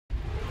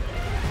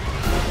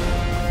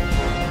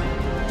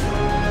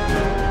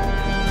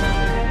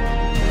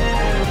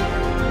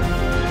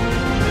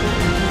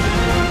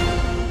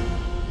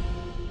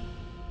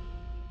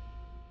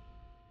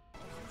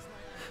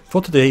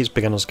For today's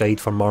beginner's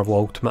guide for Marvel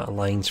Ultimate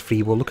Alliance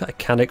 3, we'll look at a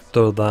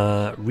character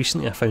that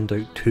recently I found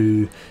out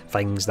two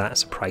things that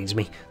surprised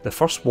me. The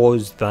first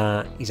was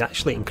that he's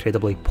actually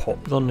incredibly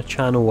popular on the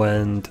channel,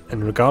 and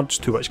in regards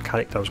to which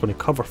character I was going to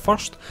cover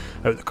first,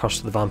 out of the Curse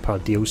of the Vampire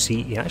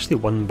DLC, he actually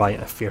won by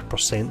a fair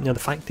percent. Now, the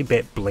fact he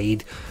bet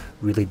Blade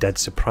really did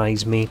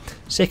surprise me.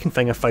 Second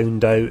thing I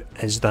found out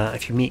is that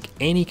if you make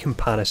any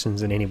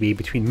comparisons in any way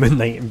between Moon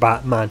Knight and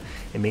Batman,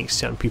 it makes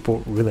certain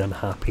people really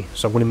unhappy.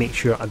 So I'm going to make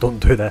sure I don't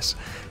do this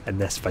in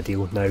this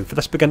video. Now, for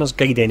this beginner's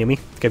guide anyway,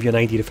 to give you an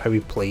idea of how he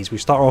plays, we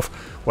start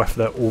off with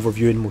the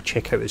overview and we'll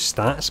check out his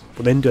stats.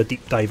 We'll then do a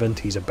deep dive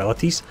into his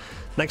abilities.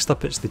 Next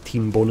up, it's the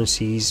team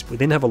bonuses. We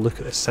then have a look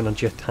at the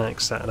synergy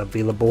attacks that are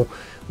available.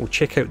 We'll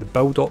check out the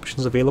build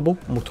options available,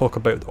 and we'll talk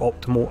about the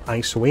optimal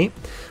ISO 8.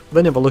 We'll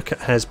then have a look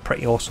at his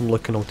pretty awesome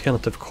looking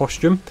alternative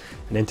costume,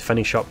 and then to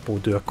finish up we'll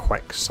do a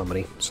quick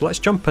summary. So let's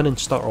jump in and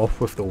start off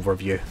with the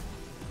overview.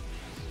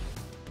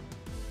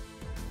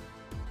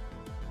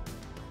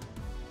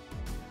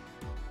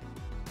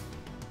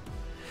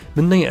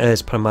 Moon Knight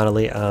is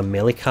primarily a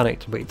melee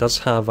character, but he does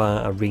have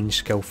a range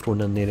skill thrown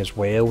in there as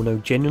well. Now,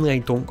 generally I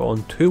don't get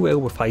on too well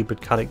with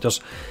hybrid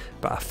characters,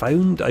 but I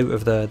found out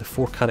of the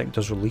 4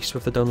 characters released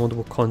with the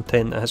downloadable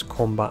content that his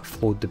combat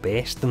flowed the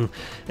best, and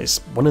it's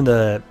one of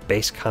the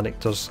best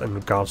characters in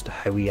regards to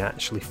how he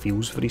actually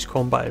feels for his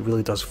combat. It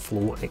really does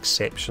flow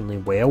exceptionally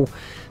well.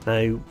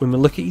 Now, when we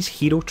look at his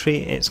hero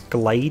trait, it's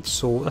Glide,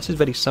 so this is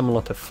very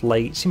similar to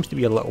Flight. It seems to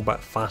be a little bit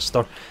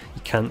faster,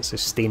 you can't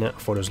sustain it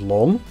for as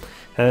long.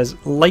 His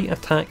light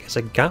attack is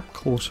a gap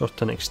closer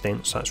to an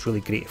extent, so that's really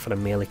great for a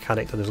melee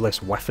character. There's less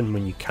whiffing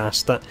when you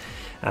cast it,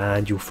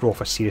 and you'll throw off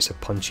a series of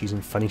punches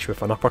and finish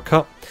with an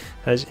uppercut.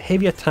 His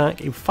heavy attack,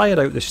 he'll fire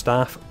out the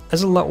staff,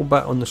 is a little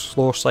bit on the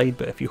slower side,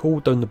 but if you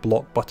hold down the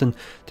block button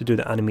to do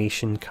the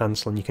animation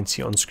cancelling, you can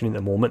see it on screen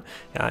at the moment,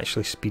 it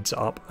actually speeds it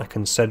up a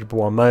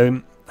considerable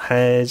amount.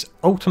 His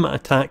ultimate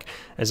attack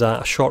is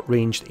a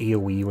short-ranged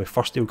AoE, where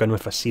first he'll go in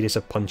with a series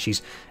of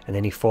punches and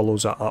then he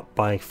follows it up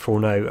by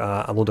throwing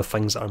out a load of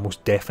things that are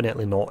most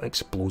definitely not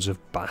explosive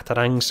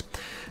batarangs.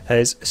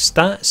 His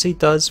stats, he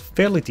does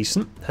fairly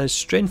decent. His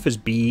strength is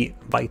B,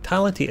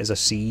 vitality is a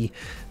C,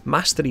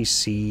 mastery is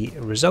C,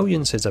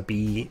 resilience is a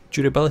B,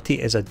 durability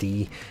is a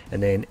D,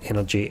 and then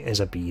energy is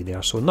a B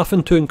there. So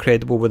nothing too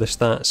incredible with the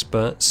stats,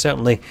 but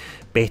certainly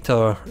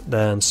better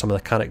than some of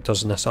the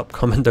characters in this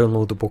upcoming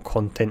downloadable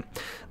content.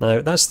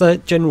 Now, that's the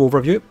general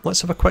overview.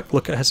 Let's have a quick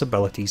look at his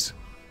abilities.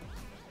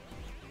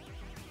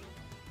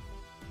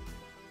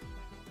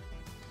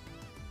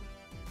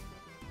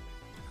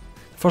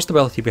 First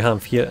ability we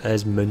have here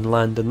is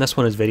Moonland, and this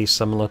one is very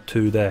similar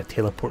to the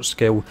teleport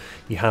skill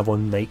you have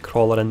on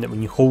Nightcrawler, in that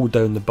when you hold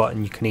down the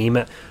button you can aim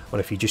it, or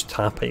if you just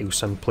tap it you'll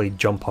simply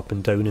jump up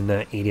and down in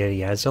that area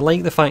he is. I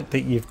like the fact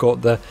that you've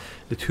got the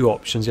two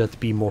options here to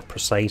be more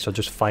precise, or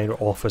just fire it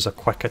off as a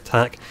quick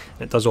attack.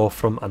 It does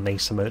offer a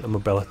nice amount of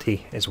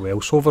mobility as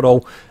well, so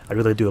overall I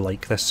really do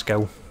like this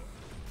skill.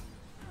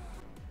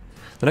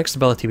 The next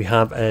ability we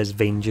have is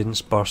Vengeance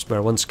Burst,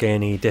 where once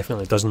again he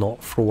definitely does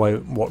not throw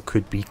out what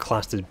could be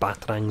classed as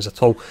batarangs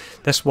at all.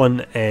 This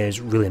one is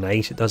really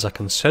nice, it does a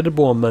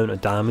considerable amount of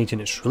damage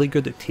and it's really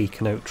good at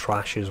taking out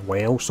trash as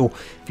well. So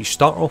if you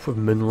start off with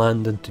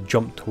Moonlanding to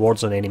jump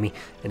towards an enemy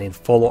and then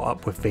follow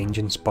up with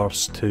Vengeance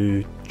Burst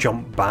to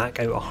jump back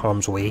out of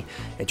harm's way,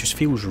 it just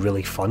feels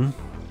really fun.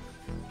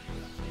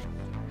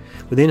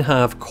 We then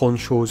have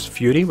Concho's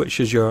Fury,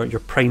 which is your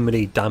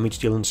primary damage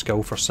dealing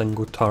skill for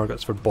single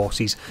targets for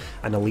bosses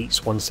and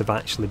elites once they've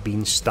actually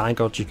been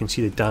staggered. You can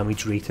see the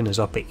damage rating is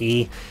up at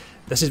A.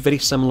 This is very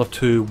similar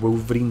to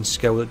Wolverine's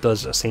skill that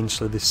does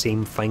essentially the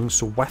same thing,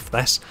 so with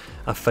this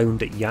I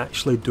found that you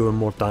actually do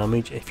more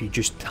damage if you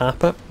just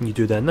tap it and you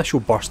do the initial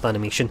burst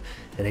animation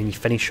and then you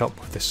finish up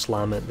with the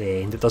slam at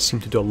the end. It does seem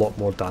to do a lot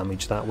more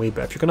damage that way,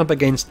 but if you're going up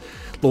against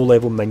low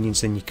level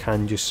minions then you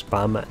can just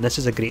spam it, and this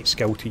is a great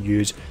skill to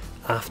use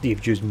after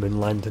you've used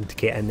Moonlanding to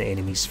get in the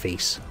enemy's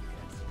face.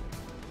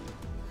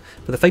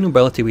 For the final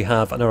ability we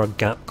have another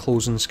gap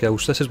closing skill,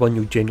 so this is one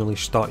you'll generally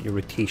start your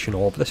rotation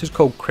of. This is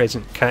called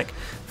Crescent Kick.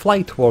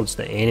 Fly towards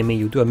the enemy,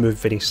 you'll do a move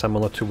very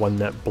similar to one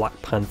that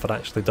Black Panther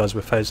actually does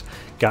with his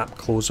gap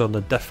closer, the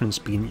difference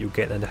being you'll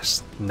get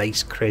this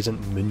nice crescent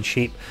moon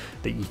shape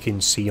that you can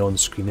see on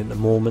screen at the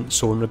moment.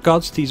 So in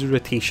regards to his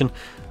rotation,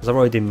 as I've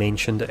already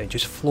mentioned, it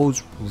just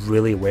flows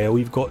really well.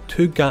 You've got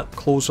 2 gap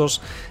closers,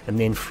 and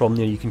then from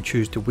there you can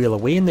choose to wail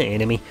away in the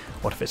enemy,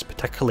 or if it's a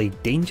particularly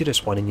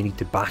dangerous one and you need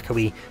to back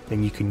away,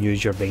 then you can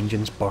use your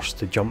Vengeance Burst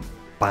to jump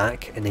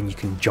back and then you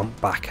can jump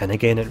back in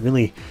again. It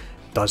really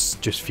does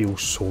just feel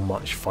so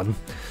much fun.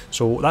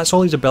 So that's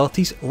all his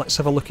abilities. Let's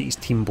have a look at his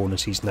team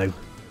bonuses now.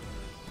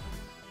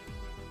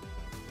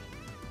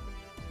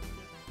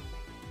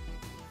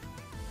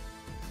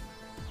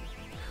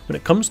 When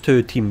it comes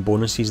to team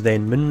bonuses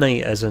then, Moon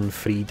Knight is in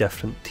 3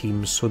 different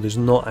teams, so there's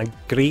not a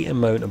great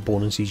amount of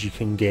bonuses you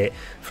can get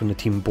from the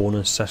team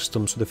bonus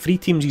system. So the 3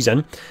 teams he's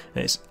in,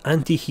 it's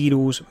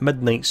Anti-Heroes,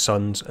 Midnight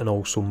Suns and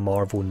also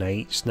Marvel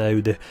Knights.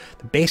 Now the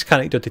best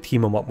character to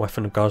team him up with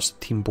in regards to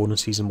team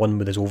bonuses, and one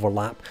with his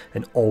overlap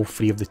in all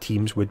 3 of the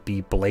teams, would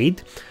be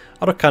Blade.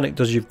 Other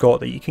characters you've got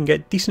that you can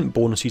get decent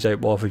bonuses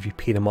out of if you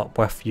pair them up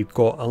with, you've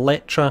got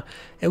Elektra,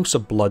 Elsa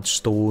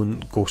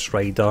Bloodstone, Ghost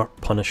Rider,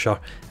 Punisher,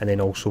 and then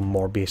also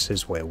Morbius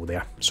as well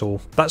there. So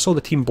that's all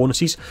the team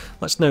bonuses.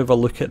 Let's now have a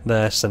look at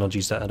the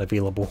synergies that are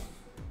available.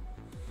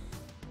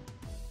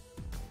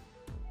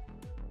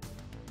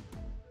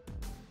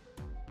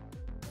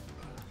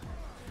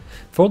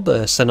 For the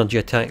synergy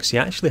attacks, he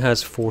actually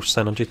has 4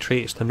 synergy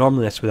traits. Now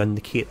normally this would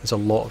indicate there's a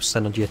lot of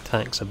synergy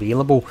attacks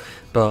available,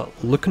 but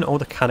looking at all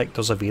the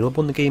characters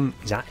available in the game,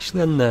 he's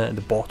actually in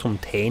the bottom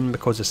 10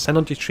 because the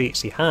synergy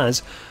traits he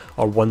has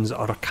are ones that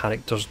other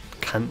characters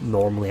can't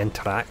normally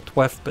interact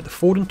with. But the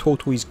 4 in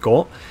total he's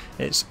got,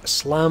 it's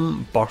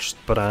Slam, Burst,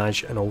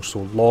 Barrage and also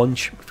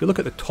Launch. If you look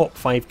at the top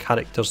 5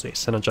 characters that it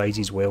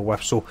synergizes well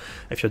with, so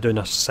if you're doing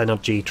a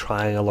synergy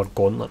trial or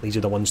gauntlet, these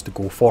are the ones to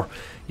go for.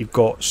 You've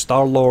got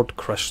Star-Lord,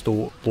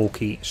 Crystal,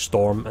 Loki,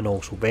 Storm and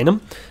also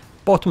Venom.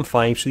 Bottom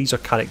 5, so these are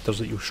characters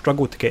that you'll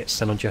struggle to get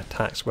synergy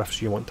attacks with,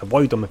 so you want to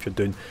avoid them if you're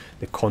doing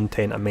the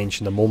content I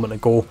mentioned a moment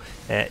ago.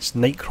 It's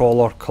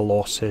Nightcrawler,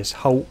 Colossus,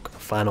 Hulk,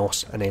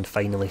 Thanos and then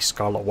finally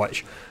Scarlet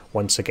Witch.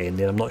 Once again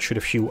there, I'm not sure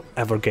if she'll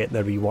ever get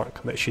the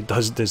rework that she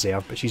does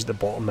deserve, but she's at the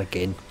bottom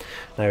again.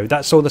 Now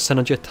that's all the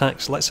synergy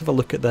attacks. Let's have a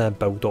look at the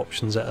build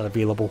options that are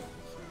available.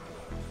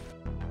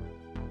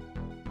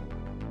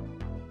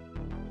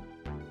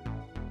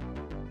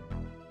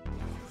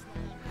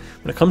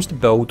 When it comes to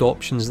build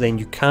options then,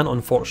 you can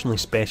unfortunately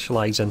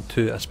specialise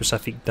into a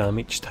specific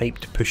damage type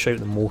to push out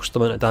the most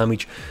amount of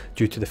damage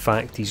due to the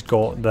fact he's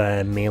got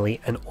the melee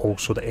and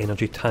also the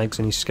energy tags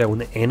in his skill,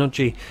 and the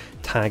energy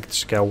tagged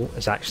skill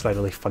is actually a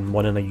really fun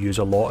one and I use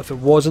a lot. If it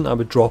wasn't, I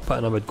would drop it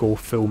and I would go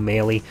full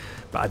melee,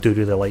 but I do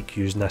really like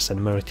using this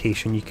in my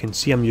rotation. You can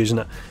see I'm using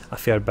it a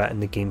fair bit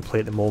in the gameplay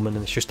at the moment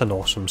and it's just an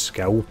awesome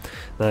skill.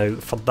 Now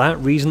for that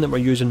reason that we're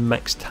using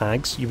mixed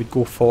tags, you would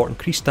go for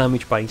increased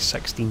damage by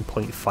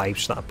 16.5,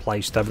 so that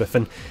applies to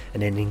everything,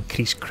 and then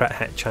increased crit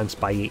hit chance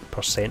by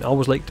 8%. I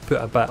always like to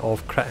put a bit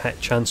of crit hit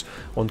chance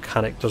on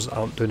characters that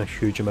aren't doing a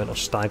huge amount of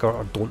stagger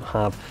or don't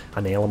have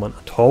an element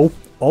at all.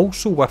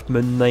 Also with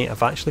Moon Knight,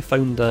 I've actually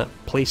found that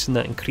placing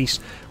that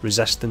increased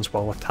resistance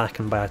while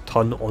attacking by a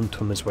ton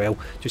onto him as well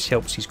just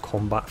helps his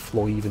combat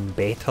flow even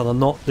better. And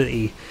not that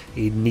he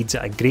needs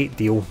it a great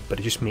deal, but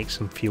it just makes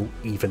him feel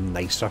even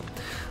nicer.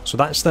 So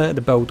that's the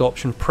build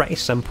option, pretty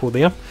simple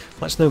there.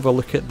 Let's now have a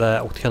look at the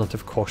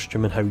alternative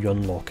costume and how you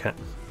unlock it.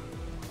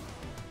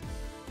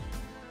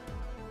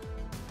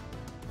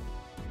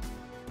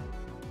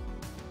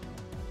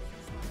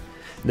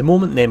 At the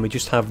moment then we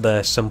just have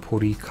the simple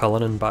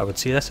recolouring, but I would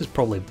say this is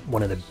probably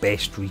one of the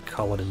best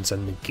recolourings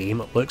in the game.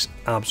 It looks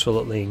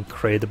absolutely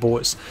incredible.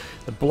 It's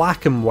the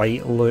black and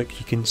white look.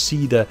 You can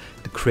see the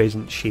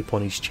crescent shape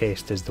on his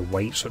chest is the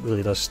white, so it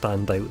really does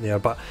stand out there,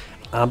 but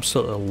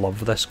absolutely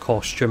love this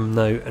costume.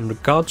 Now in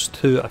regards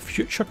to a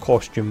future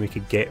costume we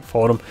could get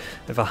for him,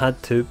 if I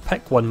had to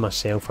pick one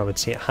myself, I would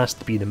say it has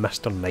to be the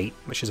Mr. Knight,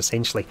 which is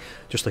essentially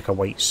just like a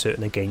white suit,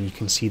 and again you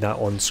can see that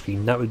on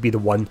screen. That would be the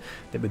one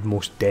that would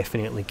most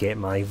definitely get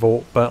my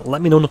vote, but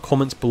let me know in the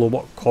comments below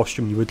what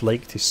costume you would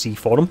like to see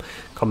for him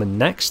coming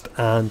next,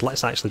 and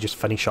let's actually just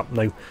finish up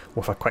now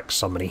with a quick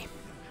summary.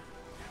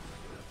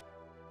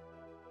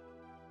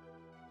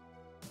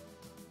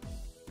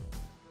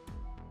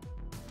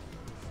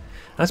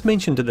 As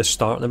mentioned at the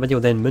start of the video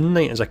then, Moon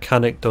Knight is a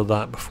character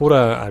that before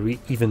I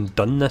even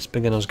done this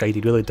beginner's guide,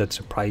 he really did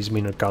surprise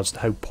me in regards to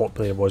how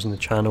popular he was on the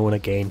channel, and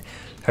again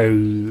how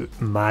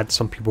mad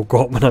some people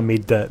got when I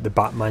made the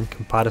Batman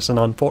comparison.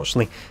 I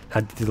unfortunately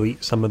had to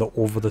delete some of the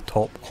over the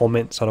top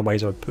comments,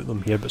 otherwise I would put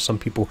them here, but some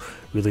people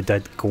really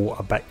did go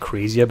a bit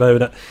crazy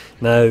about it.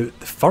 Now the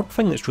third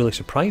thing that's really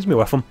surprised me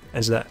with him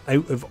is that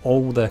out of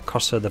all the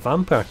Curse of the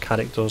Vampire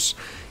characters,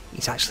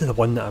 he's actually the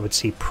one that I would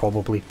say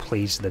probably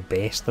plays the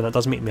best, and it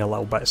does make me a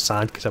little bit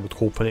sad because I was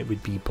hoping it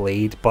would be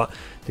Blade, but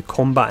the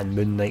combat in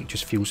Moon Knight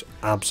just feels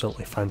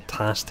absolutely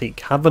fantastic.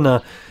 Having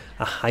a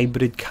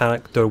hybrid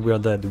character where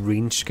the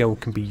range skill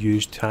can be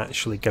used to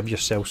actually give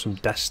yourself some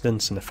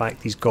distance, and the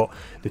fact he's got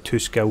the 2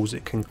 skills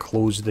that can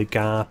close the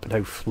gap and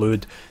how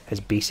fluid his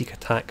basic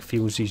attack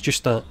feels, he's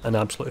just an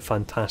absolutely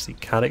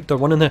fantastic character.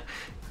 One of the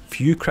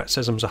few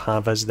criticisms I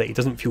have is that he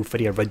doesn't feel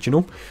very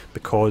original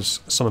because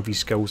some of his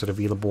skills are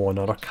available on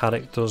other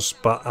characters,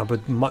 but I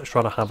would much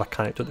rather have a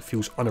character that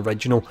feels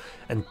unoriginal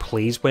and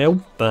plays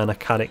well than a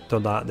character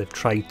that they've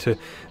tried to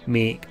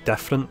make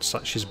different,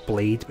 such as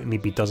Blade, but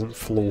maybe doesn't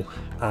flow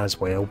as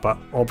well. But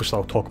obviously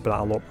I'll talk about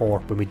that a lot more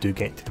when we do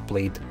get to the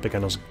Blade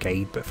beginner's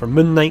guide. But for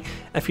Moon Knight,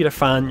 if you're a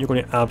fan, you're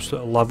going to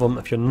absolutely love him.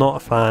 If you're not a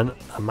fan,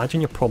 I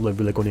imagine you're probably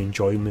really going to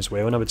enjoy him as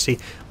well, and I would say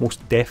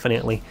most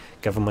definitely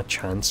give him a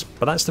chance.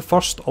 But that's the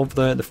first of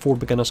the 4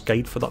 beginners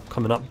guide for the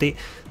upcoming update.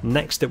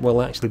 Next it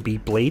will actually be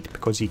Blade,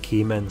 because he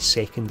came in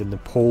second in the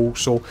poll.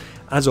 So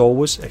as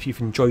always, if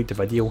you've enjoyed the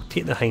video,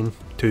 take the time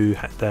to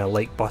hit the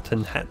like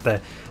button, hit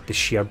the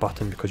share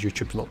button, because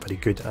YouTube's not very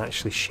good at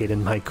actually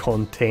sharing my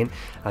content,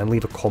 and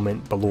leave a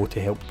comment below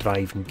to help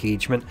drive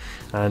engagement.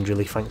 And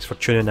really thanks for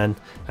tuning in,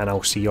 and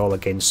I'll see you all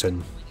again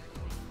soon.